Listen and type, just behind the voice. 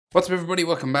What's up, everybody?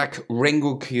 Welcome back.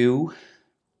 Rengoku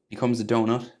becomes a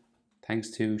donut thanks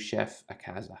to Chef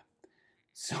Akaza.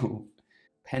 So,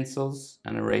 pencils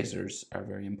and erasers are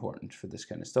very important for this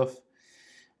kind of stuff.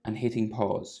 And hitting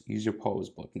pause. Use your pause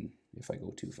button if I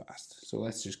go too fast. So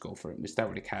let's just go for it. We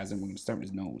start with Akaza and we're going to start with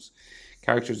his nose.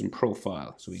 Characters and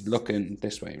profile. So he's looking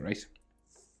this way, right?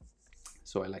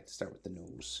 So I like to start with the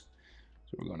nose.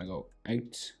 So we're going to go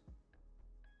out,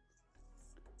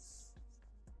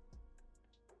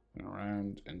 and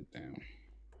around and down.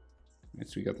 Right,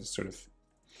 so we got this sort of,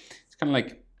 it's kind of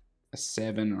like a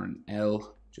 7 or an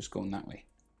L just going that way.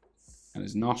 And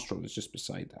his nostril is just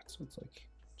beside that, so it's like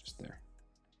just there.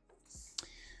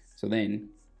 So then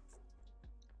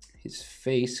his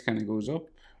face kind of goes up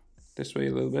this way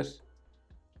a little bit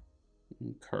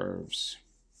and curves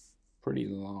pretty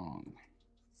long.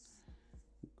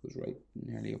 It goes right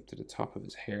nearly up to the top of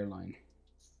his hairline.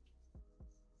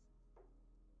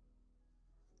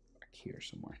 Here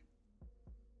somewhere.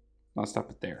 I'll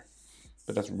stop it there,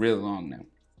 but that's real long now.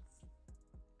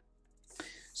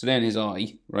 So then his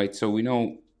eye, right? So we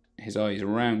know his eye is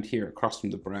around here, across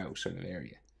from the brow sort of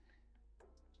area.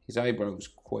 His eyebrow is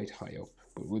quite high up,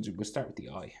 but we'll start with the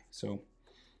eye. So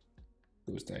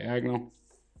goes diagonal,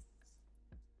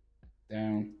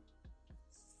 down,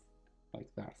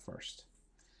 like that first.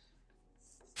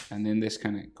 And then this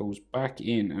kind of goes back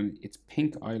in, and it's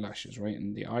pink eyelashes, right?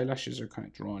 And the eyelashes are kind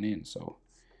of drawn in, so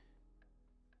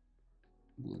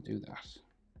we'll do that.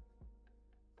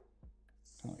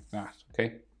 Kind of like that,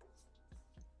 okay?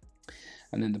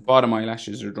 And then the bottom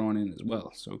eyelashes are drawn in as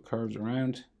well, so it curves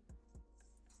around.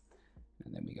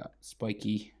 And then we got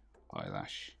spiky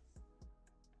eyelash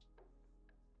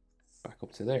back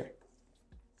up to there.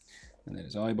 And then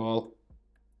his eyeball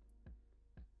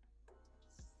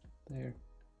there.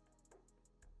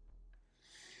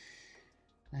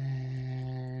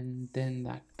 And then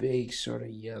that big sort of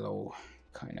yellow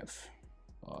kind of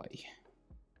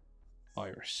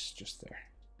iris just there.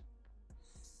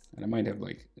 And I might have,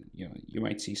 like, you know, you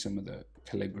might see some of the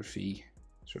calligraphy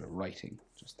sort of writing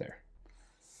just there.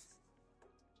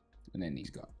 And then he's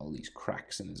got all these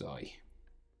cracks in his eye.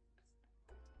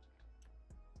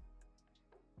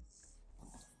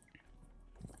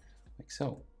 Like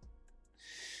so.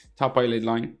 Top eyelid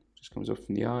line just comes up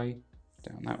from the eye,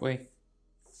 down that way.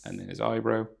 And then his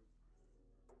eyebrow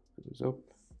goes up,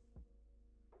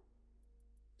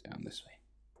 down this way.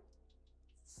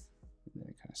 And then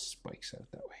it kind of spikes out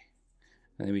that way.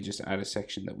 And then we just add a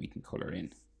section that we can color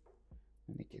in.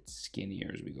 And it gets skinnier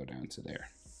as we go down to there.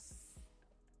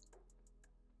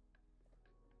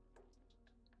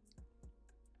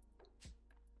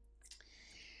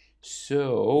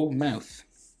 So, mouth.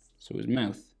 So his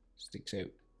mouth sticks out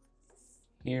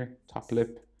here, top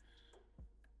lip.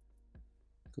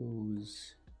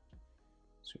 Goes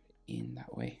sort of in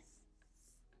that way.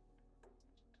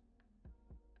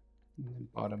 And then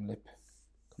bottom lip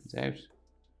comes out,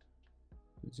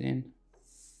 goes in.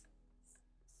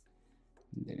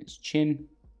 And then his chin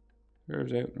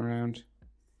curves out and around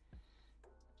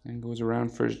and goes around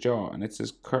for his jaw. And it's a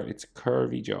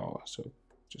curvy jaw, so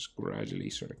just gradually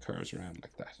sort of curves around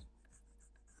like that.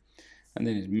 And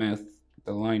then his mouth,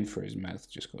 the line for his mouth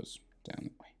just goes down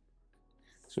that way.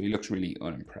 So he looks really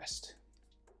unimpressed.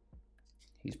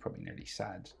 He's probably nearly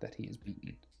sad that he has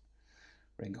beaten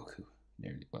Rengoku.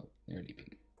 Nearly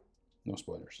beaten. No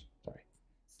spoilers, sorry.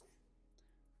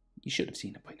 You should have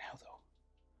seen it by now,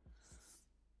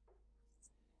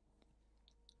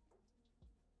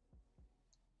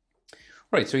 though.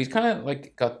 Right, so he's kind of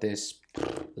like got this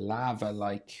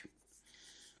lava-like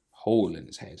hole in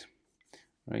his head.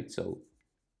 Right, so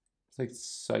it's like the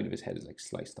side of his head is like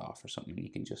sliced off or something, and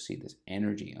you can just see this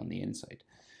energy on the inside.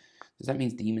 Does that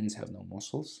mean demons have no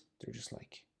muscles? They're just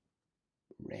like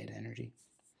red energy.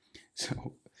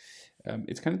 So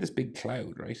it's kind of this big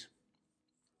cloud, right?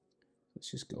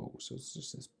 Let's just go. So it's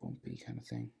just this bumpy kind of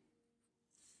thing.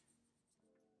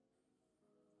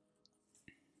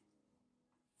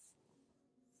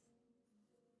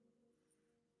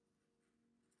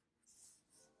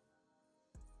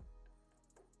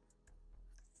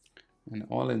 And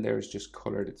all in there is just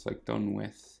colored. It's like done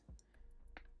with,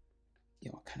 you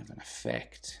know, kind of an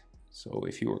effect. So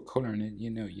if you were coloring it, you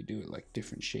know, you do it like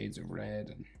different shades of red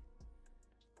and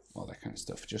all that kind of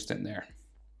stuff just in there.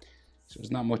 So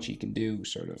there's not much you can do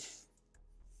sort of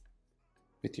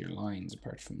with your lines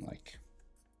apart from like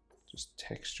just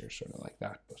texture sort of like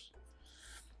that, but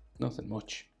nothing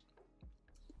much.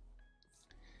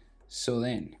 So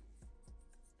then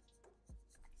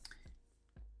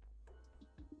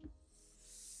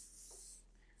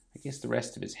I guess the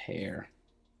rest of his hair.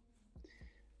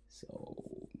 So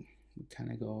we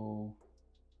kind of go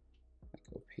like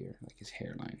up here, like his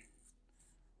hairline.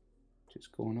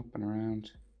 Just going up and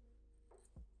around.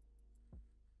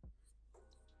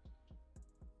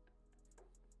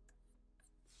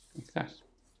 Like that.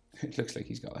 It looks like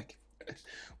he's got like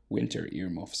winter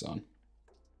earmuffs on.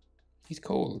 He's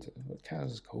cold.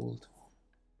 Akaza's cold.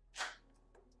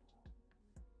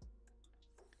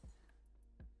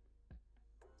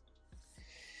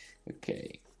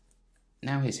 Okay.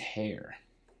 Now his hair.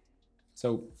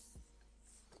 So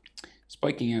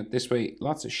spiking out this way,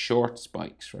 lots of short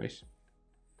spikes, right?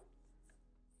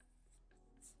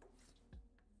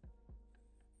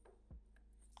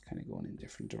 Kind of going in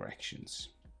different directions.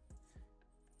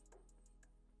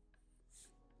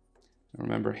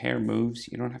 Remember, hair moves.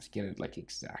 You don't have to get it like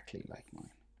exactly like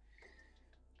mine.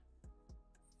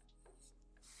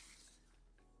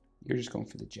 You're just going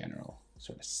for the general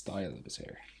sort of style of his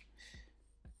hair.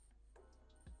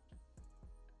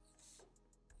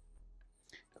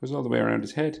 Goes all the way around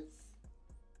his head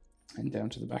and down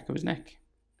to the back of his neck.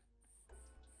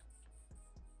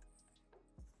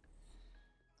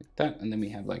 Like that, and then we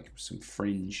have like some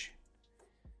fringe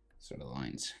sort of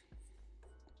lines.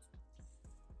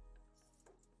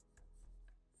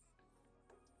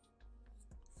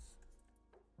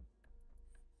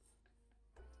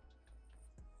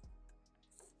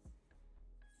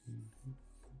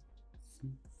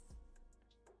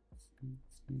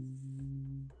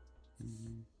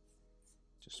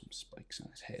 Just some spikes on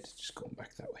his head, just going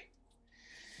back that way.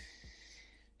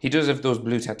 He does have those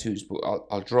blue tattoos, but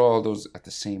I'll draw all those at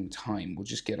the same time. We'll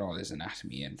just get all his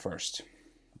anatomy in first.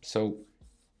 So,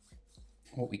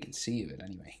 what we can see of it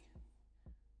anyway.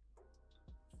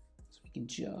 So we can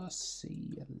just see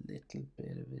a little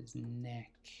bit of his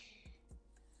neck.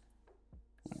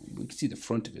 We can see the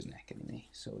front of his neck anyway.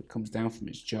 So it comes down from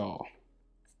his jaw,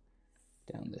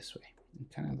 down this way. And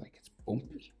kind of like it's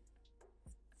bumpy.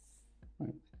 Right,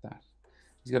 like that.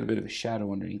 He's got a bit of a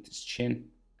shadow underneath his chin.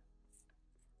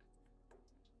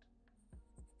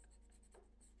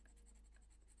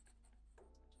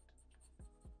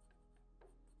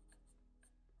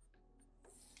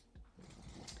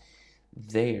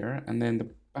 There, and then the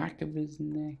back of his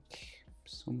neck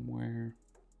somewhere.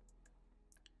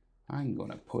 I'm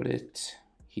gonna put it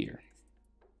here.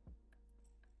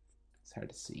 It's hard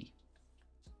to see.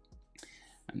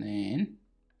 And then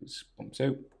this bumps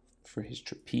out for his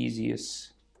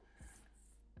trapezius.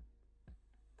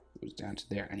 Goes down to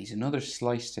there, and he's another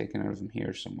slice taken out of him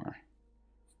here somewhere.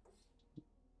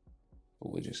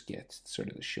 But we'll just get sort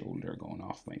of the shoulder going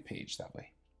off my page that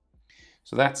way.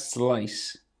 So that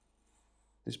slice,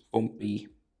 this bumpy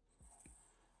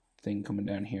thing coming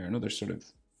down here, another sort of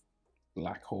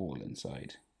black hole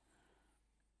inside,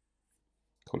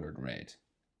 colored red.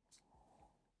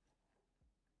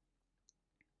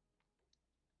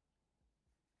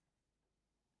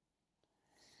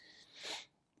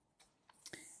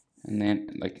 And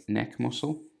then like neck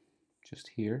muscle, just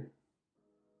here.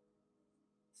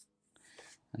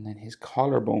 And then his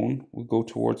collarbone will go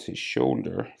towards his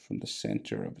shoulder from the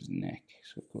center of his neck.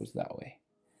 So it goes that way.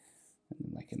 And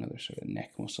then like another sort of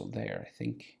neck muscle there, I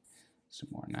think. Some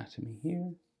more anatomy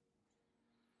here.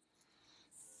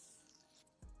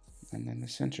 And then the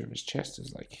center of his chest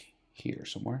is like here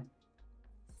somewhere.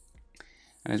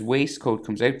 And his waistcoat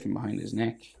comes out from behind his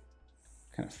neck,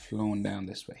 kind of flowing down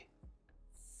this way.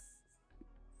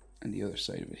 And the other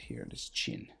side of it here, this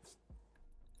chin.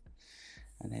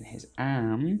 And then his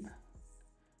arm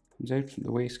comes out from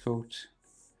the waistcoat.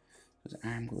 His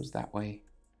arm goes that way,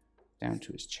 down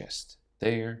to his chest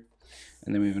there.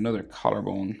 And then we have another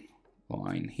collarbone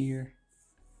line here.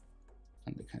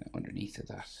 And the kind of underneath of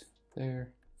that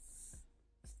there.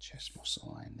 Chest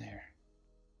muscle line there.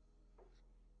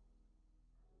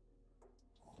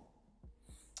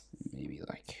 Maybe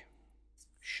like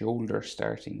shoulder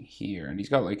starting here. And he's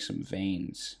got like some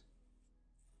veins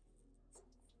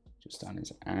just on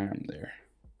his arm there.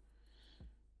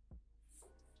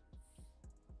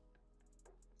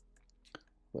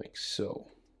 Like so.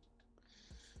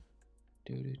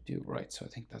 Right, so I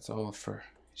think that's all for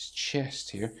his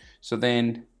chest here. So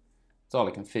then, that's all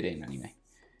I can fit in anyway.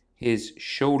 His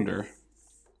shoulder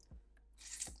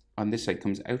on this side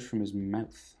comes out from his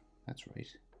mouth. That's right.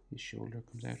 His shoulder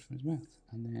comes out from his mouth.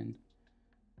 And then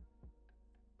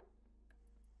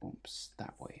bumps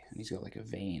that way. And he's got like a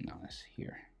vein on it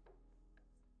here.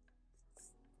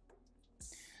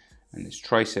 And this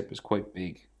tricep is quite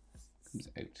big. Comes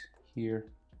out here.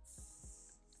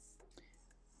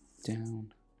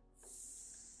 Down.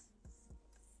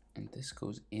 And this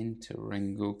goes into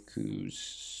Rengoku's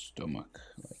stomach,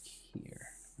 like here.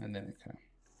 And then it kind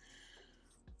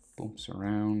of bumps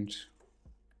around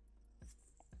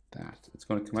that. It's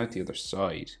going to come out the other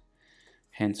side.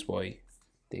 Hence why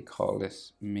they call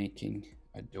this making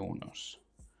a donut.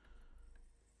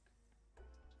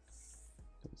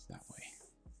 Goes that way,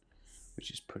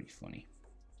 which is pretty funny.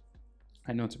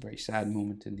 I know it's a very sad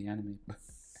moment in the anime, but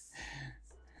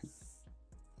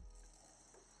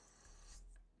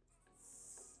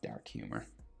dark humor.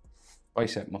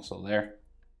 Bicep muscle there.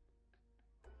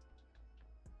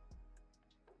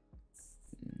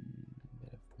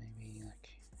 Bit of maybe like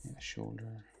a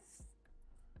shoulder.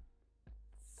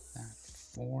 That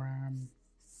forearm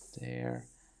there,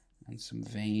 and some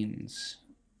veins.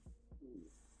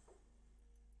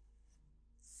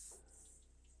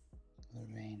 Another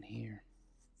vein here.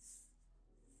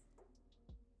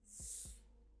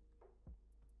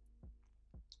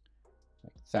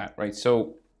 Like that, right?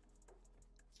 So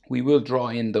we will draw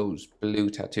in those blue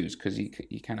tattoos because you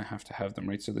kind of have to have them,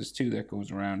 right? So there's two that goes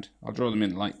around. I'll draw them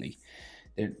in lightly.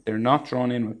 They're not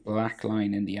drawn in with black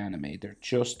line in the anime. They're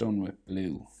just done with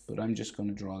blue. But I'm just going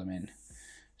to draw them in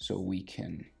so we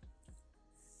can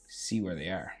see where they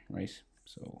are, right?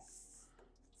 So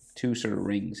two sort of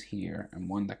rings here and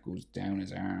one that goes down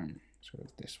his arm, sort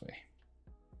of this way.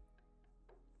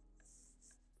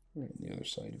 Right, and the other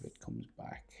side of it comes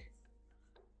back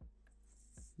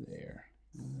there.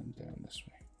 And then down this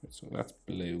way. So that's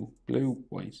blue, blue,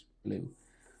 white, blue.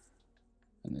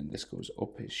 And then this goes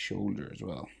up his shoulder as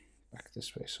well. Back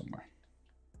this way somewhere.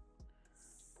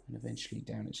 And eventually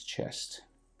down his chest.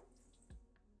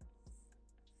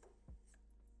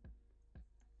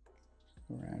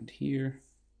 Around here.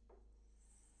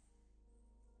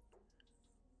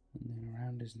 And then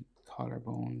around his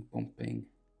collarbone, bumping.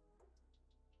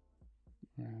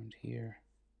 Around here.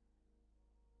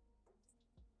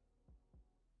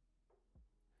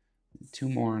 Two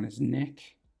more on his neck,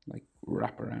 like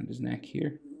wrap around his neck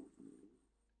here.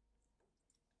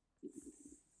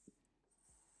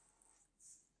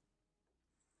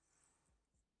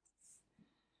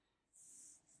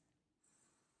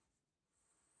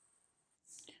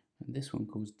 And this one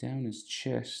goes down his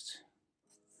chest,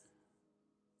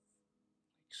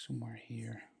 like somewhere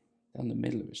here, down the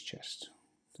middle of his chest,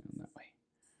 down that way.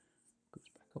 Goes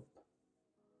back up.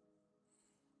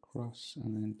 Across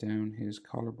and then down his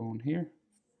collarbone here.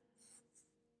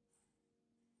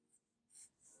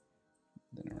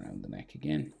 Then around the neck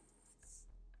again.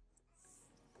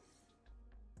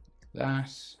 Like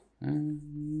that.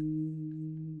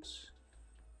 And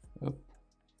up.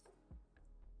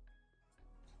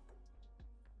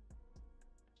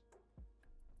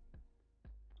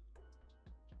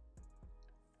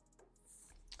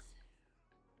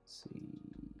 Let's see.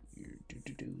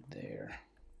 There.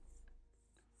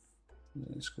 And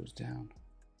then this goes down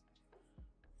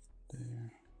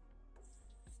there,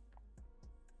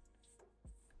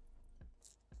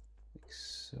 like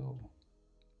so.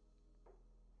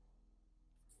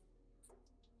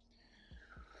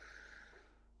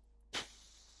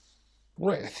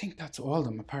 Right, I think that's all of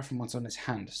them apart from what's on his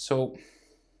hand. So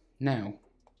now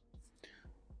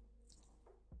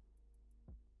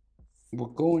we're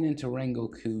going into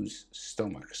Rengoku's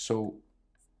stomach. So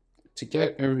to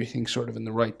get everything sort of in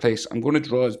the right place, I'm going to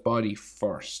draw his body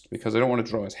first because I don't want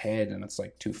to draw his head and it's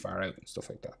like too far out and stuff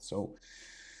like that. So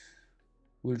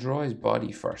we'll draw his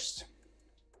body first.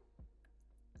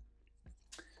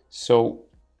 So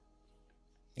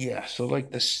yeah, so like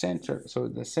the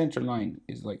center line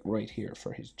is like right here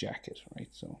for his jacket, right?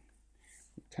 So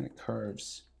it kind of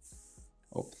curves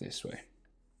up this way,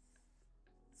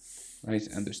 right?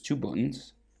 And there's two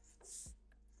buttons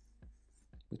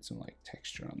with some like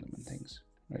texture on them and things,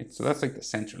 right? So that's like the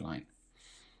center line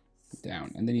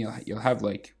down, and then you'll have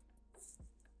like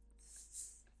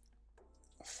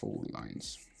fold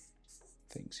lines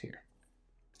things here.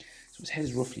 So his head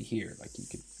is roughly here. Like you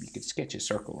could sketch a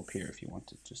circle up here if you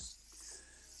wanted,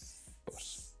 but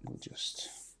we'll just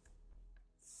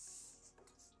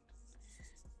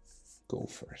go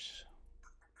for it.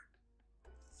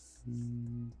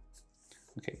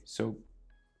 Okay, so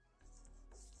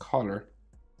collar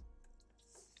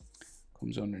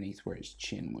comes underneath where his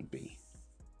chin would be,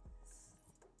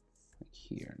 like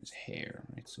here, and his hair,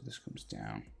 right? So this comes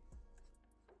down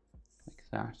like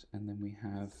that, and then we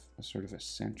have a sort of a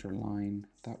center line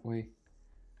that way,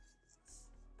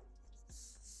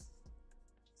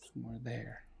 somewhere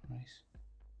there, right?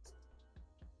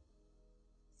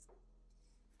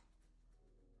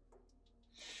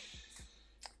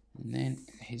 And then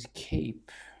his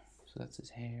cape, so that's his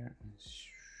hair, and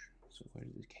so where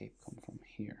did the cape come from?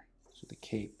 Here. So the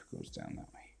cape goes down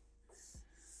that way.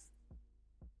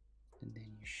 And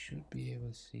then you should be able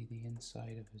to see the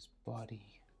inside of his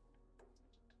body.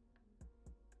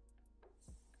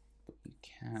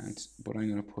 Can't, but I'm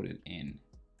going to put it in.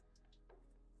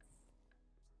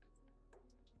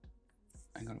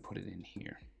 I'm going to put it in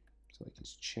here. So like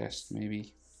his chest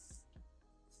maybe.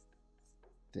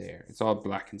 There. It's all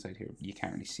black inside here. You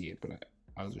can't really see it, but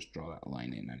I'll just draw that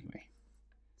line in anyway.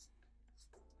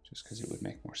 Just because it would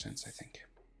make more sense, I think.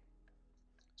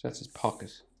 So that's his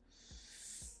pocket.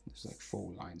 There's like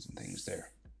faux lines and things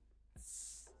there.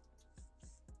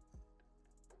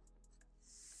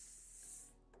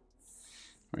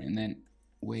 Right, and then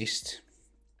waist.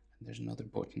 There's another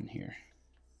button here.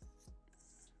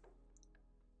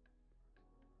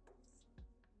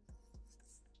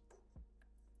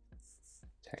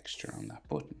 Texture on that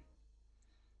button.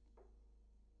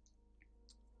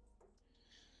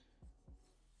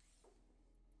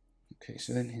 Okay,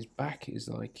 so then his back is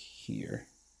like here.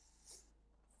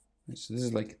 So this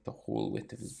is like the whole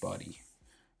width of his body.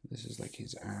 This is like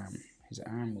his arm. His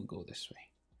arm will go this way.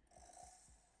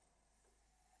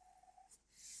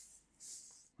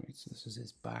 Right, so this is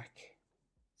his back.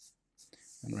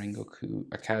 And Rengoku,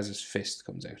 Akaza's fist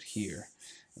comes out here.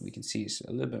 And we can see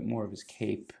a little bit more of his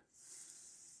cape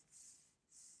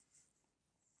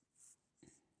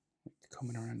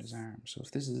coming around his arm. So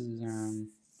if this is his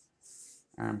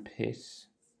armpit,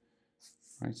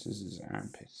 right, so this is his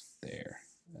armpit there.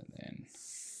 And then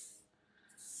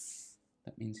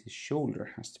that means his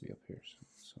shoulder has to be up here.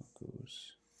 So it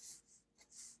goes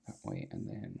that way, and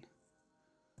then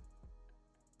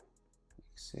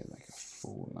say like a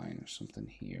faux line or something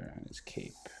here, and his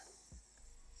cape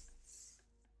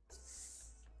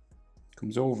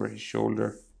comes over his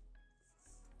shoulder,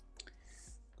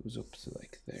 goes up to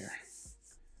like there.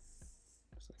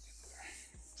 There's like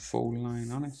a faux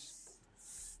line on it.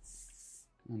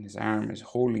 And his arm is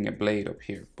holding a blade up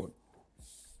here, but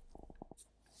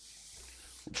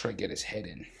we'll try to get his head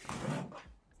in.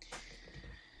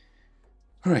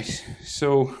 Alright,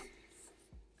 so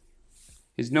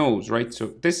his nose, right? So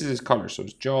this is his color, so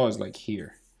his jaw is like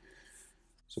here.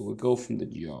 So we'll go from the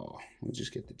jaw. We'll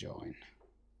just get the jaw in.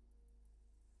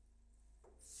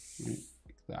 Right,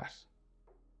 like that.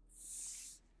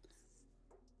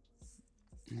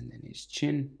 And then his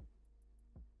chin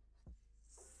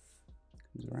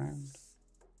comes around,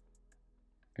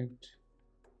 out,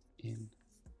 in,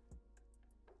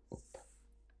 up.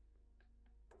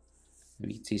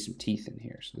 And you can see some teeth in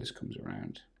here, so this comes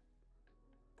around,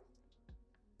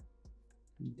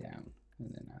 and down,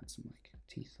 and then add some like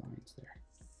teeth lines there.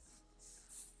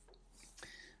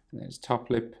 And then his top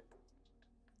lip,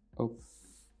 up,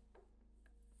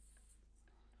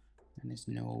 and his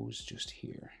nose just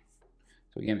here.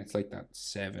 So again, it's like that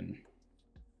 7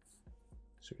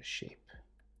 sort of shape.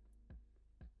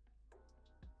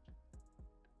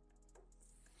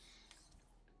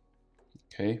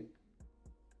 Okay.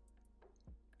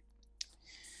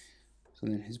 So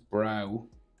then his brow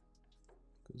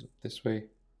goes up this way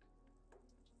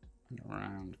and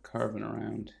around, curving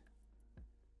around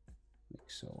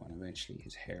like so, and eventually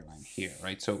his hairline here,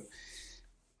 right? So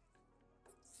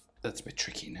that's a bit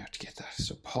tricky now to get that.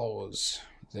 So pause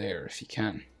there if you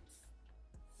can.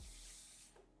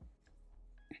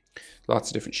 Lots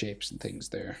of different shapes and things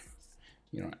there.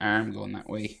 You know, arm going that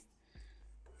way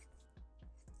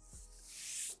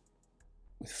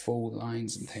with faux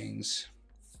lines and things.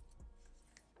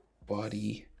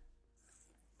 Body.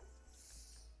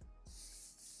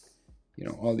 You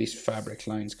know, all these fabric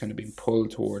lines kind of being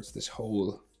pulled towards this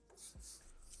hole.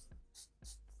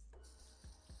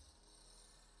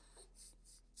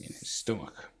 In his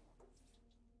stomach.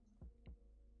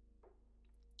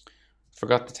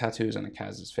 Forgot the tattoos on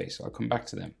Akaza's face. I'll come back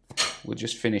to them. We'll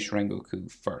just finish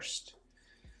Rengoku first.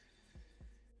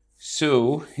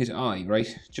 So, his eye,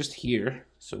 right? Just here.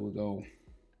 So we'll go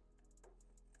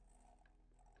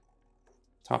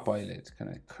top eyelid, kind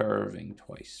of curving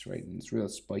twice, right? And it's real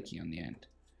spiky on the end.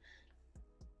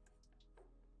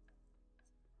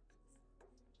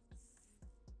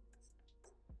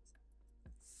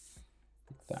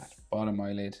 Like that. Bottom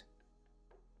eyelid.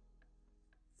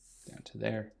 Down to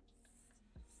there.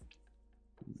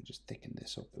 Just thicken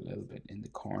this up a little bit in the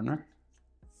corner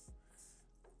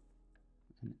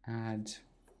and add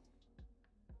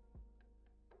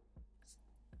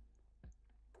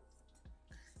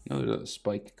another little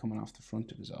spike coming off the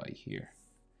front of his eye here,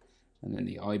 and then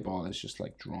the eyeball is just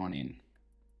like drawn in,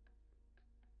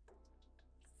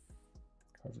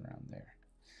 curve around there,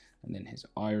 and then his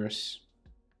iris.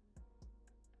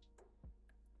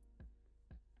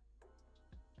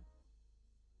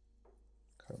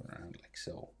 Around like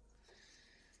so.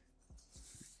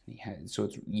 So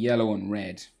it's yellow and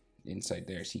red inside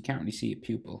there, so you can't really see a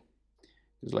pupil.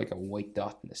 There's like a white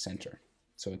dot in the center,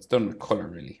 so it's done with color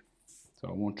really. So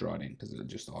I won't draw it in because it'll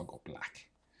just all go black.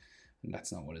 And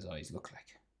that's not what his eyes look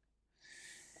like.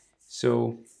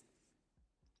 So,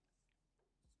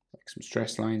 like some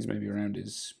stress lines maybe around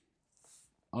his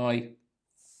eye.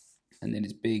 And then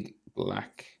his big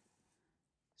black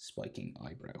spiking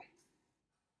eyebrow.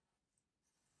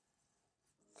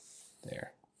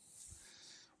 There.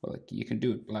 Well, like you can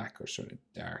do it black or sort of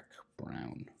dark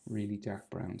brown. Really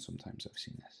dark brown sometimes I've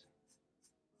seen this.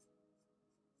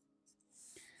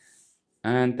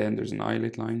 And then there's an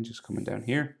eyelid line just coming down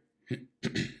here.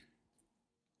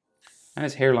 And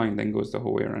his hairline then goes the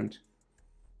whole way around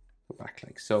the back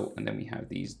like so. And then we have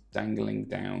these dangling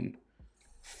down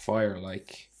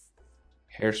fire-like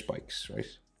hair spikes, right?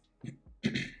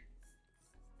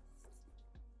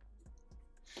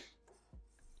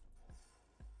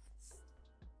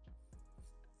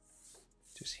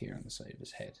 Just here on the side of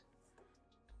his head.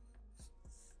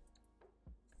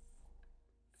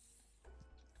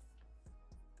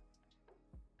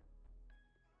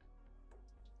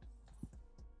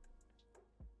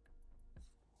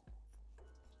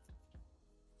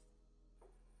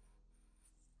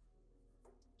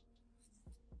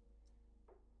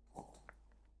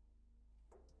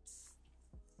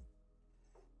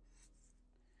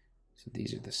 So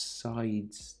these are the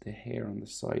sides, the hair on the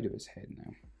side of his head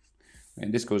now.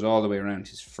 And this goes all the way around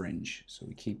his fringe. So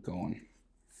we keep going,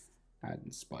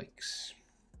 adding spikes.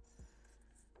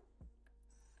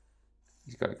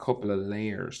 He's got a couple of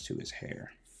layers to his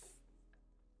hair.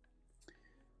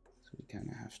 So we kind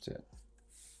of have to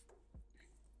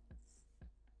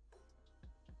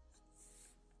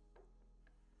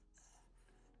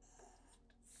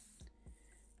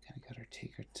gotta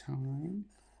take our time.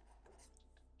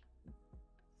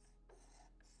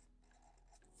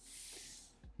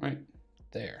 Right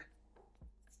there.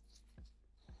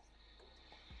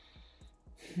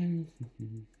 You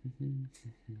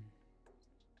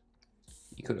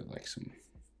could have like some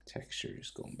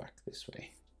textures going back this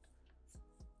way.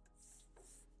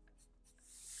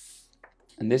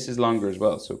 And this is longer as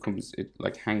well, so it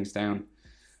like hangs down,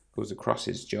 goes across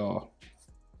his jaw,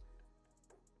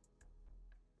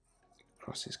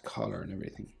 across his collar and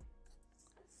everything.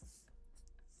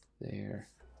 There.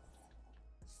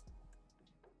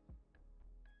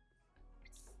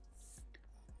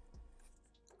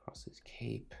 Across his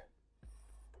cape.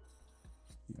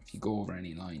 If you go over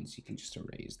any lines, you can just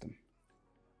erase them.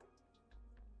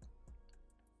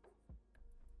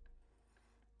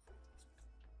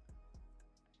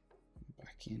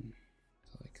 Back in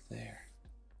to like there.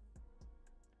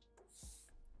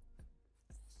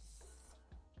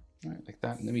 Right, like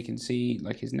that, and then we can see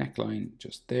like his neckline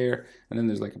just there, and then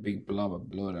there's like a big blob of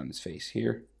blood on his face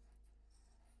here.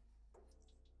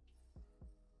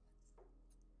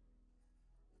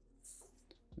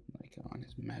 Like on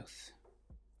his mouth,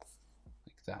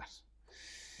 like that.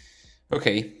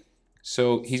 Okay,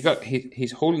 so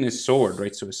he's holding his sword,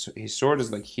 right? So his sword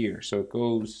is like here, so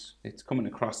it's coming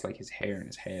across like his hair and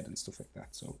his head and stuff like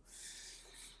that. So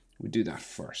we'll do that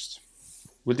first.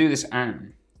 We'll do this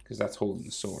arm, because that's holding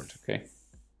the sword, okay?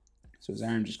 So his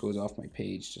arm just goes off my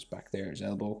page, just back there, his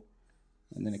elbow,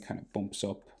 and then it kind of bumps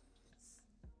up.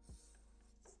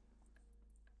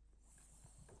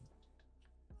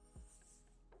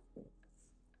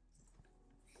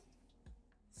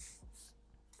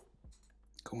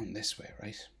 Going this way,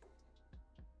 right?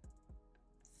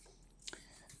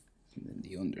 And then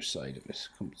the underside of it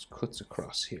cuts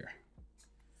across here.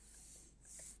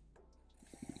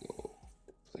 Go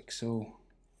like so.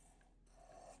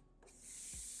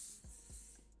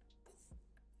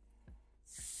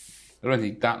 I don't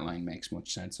think that line makes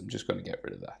much sense. I'm just going to get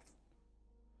rid of that.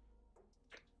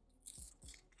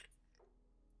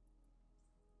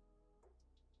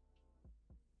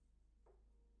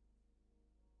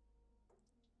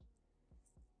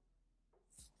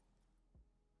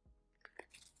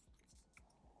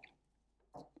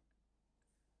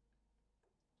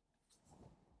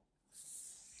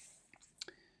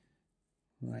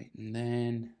 Right, and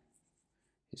then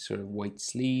his sort of white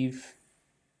sleeve,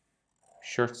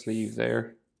 shirt sleeve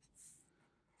there,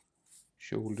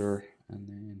 shoulder, and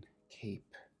then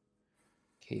cape.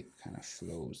 Cape kind of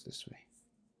flows this way.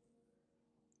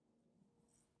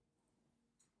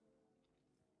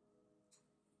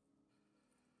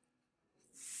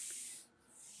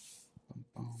 Boom,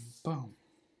 boom, boom.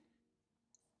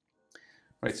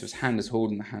 Right, so his hand is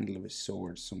holding the handle of his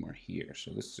sword somewhere here.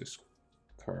 So this just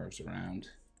curves around.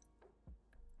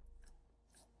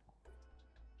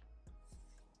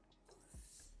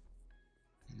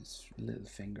 And his little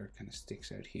finger kind of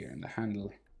sticks out here, and the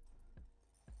handle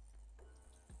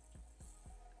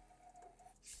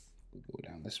will go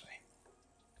down this way.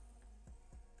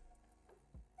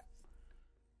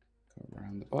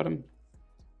 around the bottom.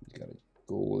 He's got a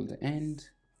gold end,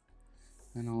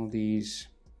 and all these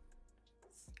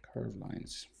curved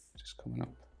lines just coming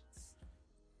up.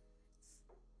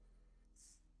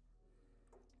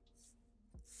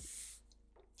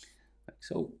 Like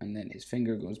so, and then his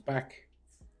finger goes back,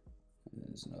 and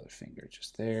there's another finger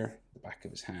just there, the back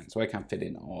of his hand. So I can't fit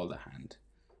in all the hand.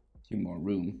 A few more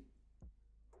room.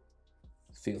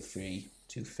 Feel free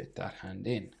to fit that hand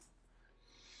in.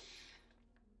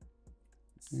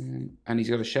 And he's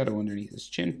got a shadow underneath his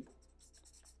chin.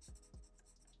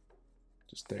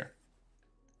 Just there.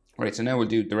 All right, so now we'll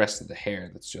do the rest of the hair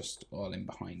that's just all in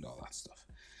behind all that stuff.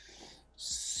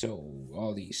 So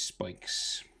all these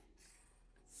spikes.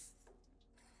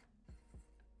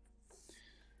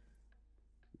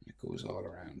 It goes all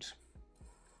around.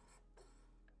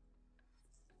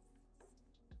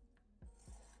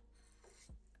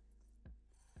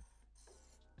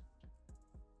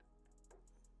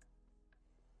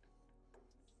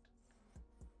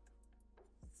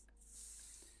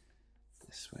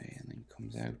 This way, and then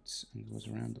comes out and goes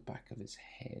around the back of his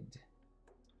head.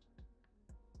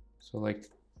 So like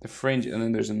the fringe, and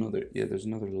then there's another, yeah, there's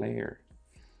another layer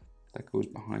that goes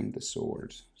behind the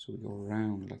sword. So we go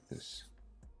around like this.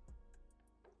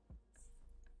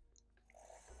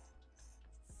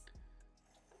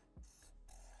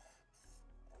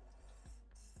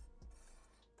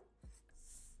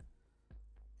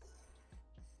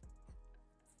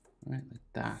 Right, like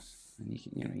that. And you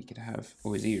can, you know, you could have,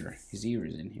 oh, his ear is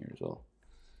in here as well.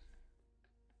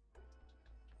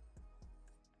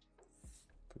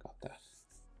 Forgot that.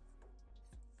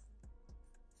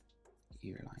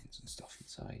 Ear lines and stuff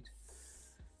inside.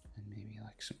 And maybe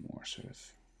like some more sort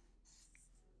of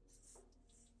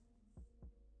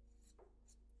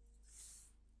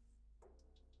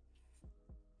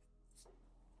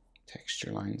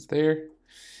texture lines there.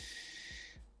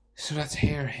 So that's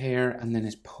hair, and then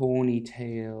his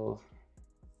ponytail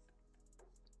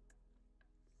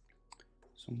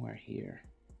somewhere here.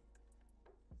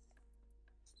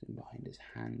 It's in behind his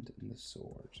hand and the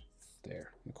sword there.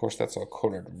 Of course, that's all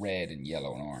colored red and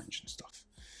yellow and orange and stuff.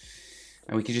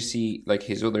 And we can just see like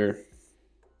his other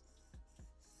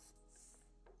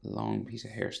long piece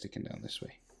of hair sticking down this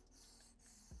way.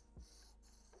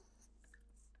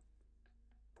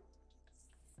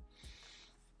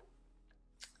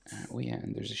 Oh yeah,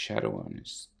 and there's a shadow on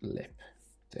his lip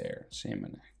there, same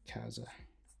in Akaza.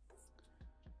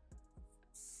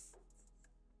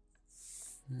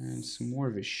 And some more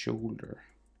of his shoulder,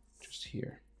 just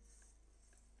here.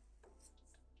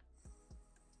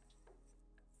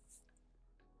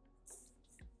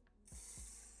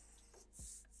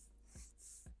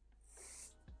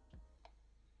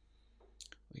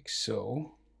 Like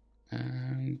so.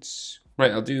 And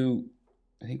right, I'll do,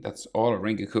 I think that's all of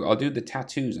Rengoku. I'll do the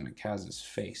tattoos on Akaza's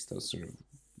face, those sort of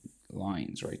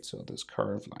lines, right? So those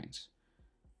curved lines.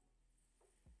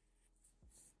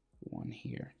 One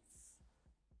here.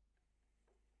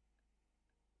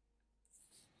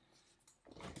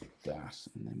 That,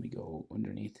 and then we go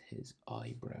underneath his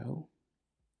eyebrow.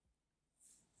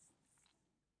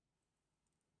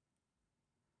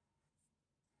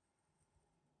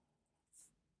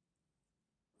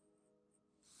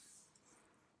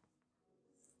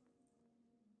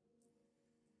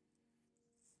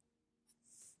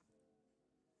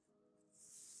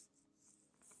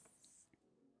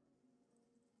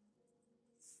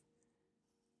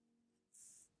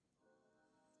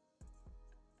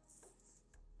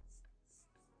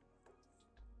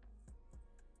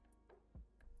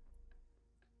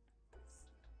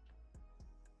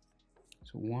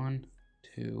 So 1,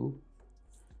 2,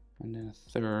 and then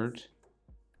a third.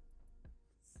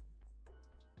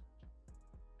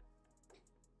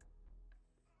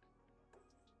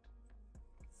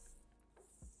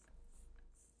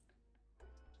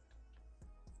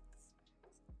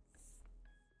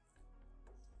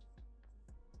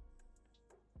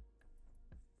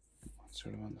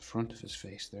 Sort of on the front of his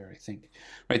face there, I think.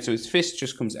 Right, so his fist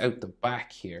just comes out the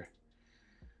back here.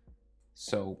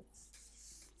 So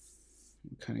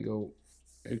we kind of go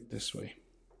out this way.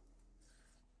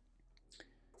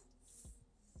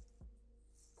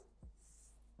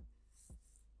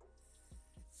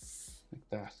 Like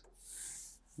that.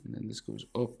 And then this goes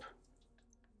up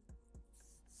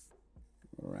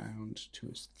around to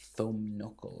his thumb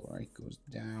knuckle, right? Goes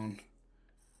down,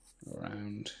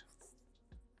 around.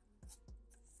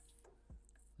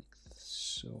 Like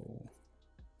so.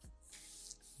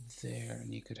 There,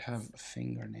 and you could have a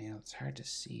fingernail. It's hard to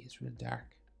see, it's real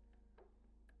dark.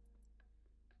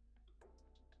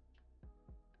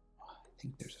 Oh, I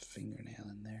think there's a fingernail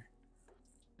in there.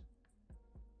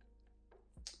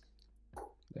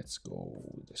 let's go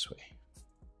this way.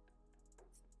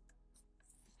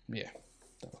 Yeah,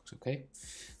 that looks okay.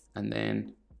 And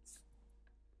then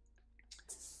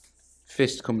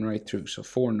fist coming right through. So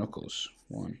 4 knuckles.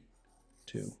 1,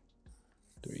 2,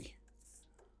 3.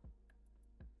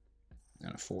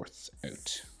 And a 4th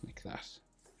out like that.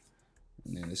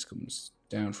 And then this comes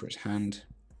down for his hand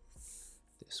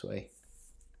this way,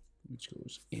 which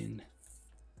goes in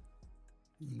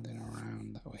and then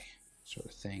around that way, sort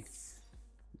of thing.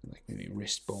 Like maybe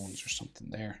wrist bones or something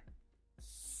there.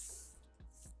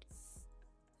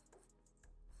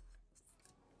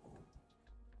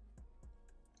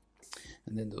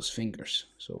 And then those fingers.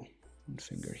 So 1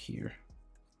 finger here.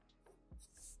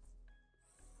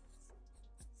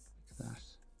 Like that.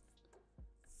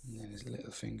 And then his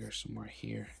little finger somewhere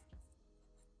here.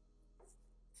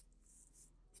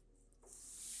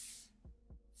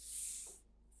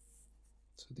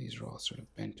 So these are all sort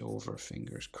of bent over,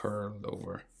 fingers curled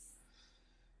over.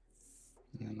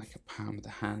 And then like a palm of the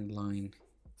hand line.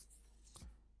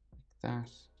 Like that.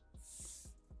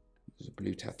 There's a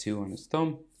blue tattoo on his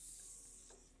thumb.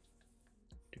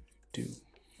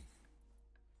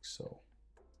 So.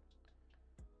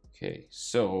 Okay,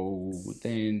 so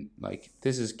then like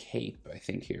this is cape, I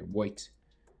think here, white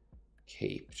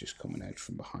cape just coming out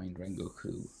from behind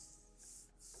Rengoku.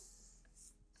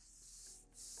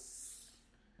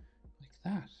 Like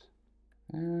that.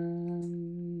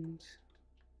 And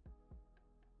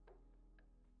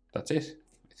that's it,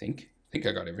 I think. I think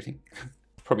I got everything.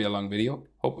 Probably a long video.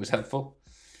 Hope it was helpful.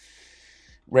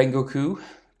 Rengoku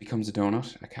becomes a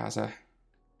donut. Akaza,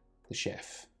 the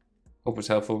chef. Hope it was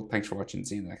helpful. Thanks for watching.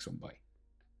 See you in the next one. Bye.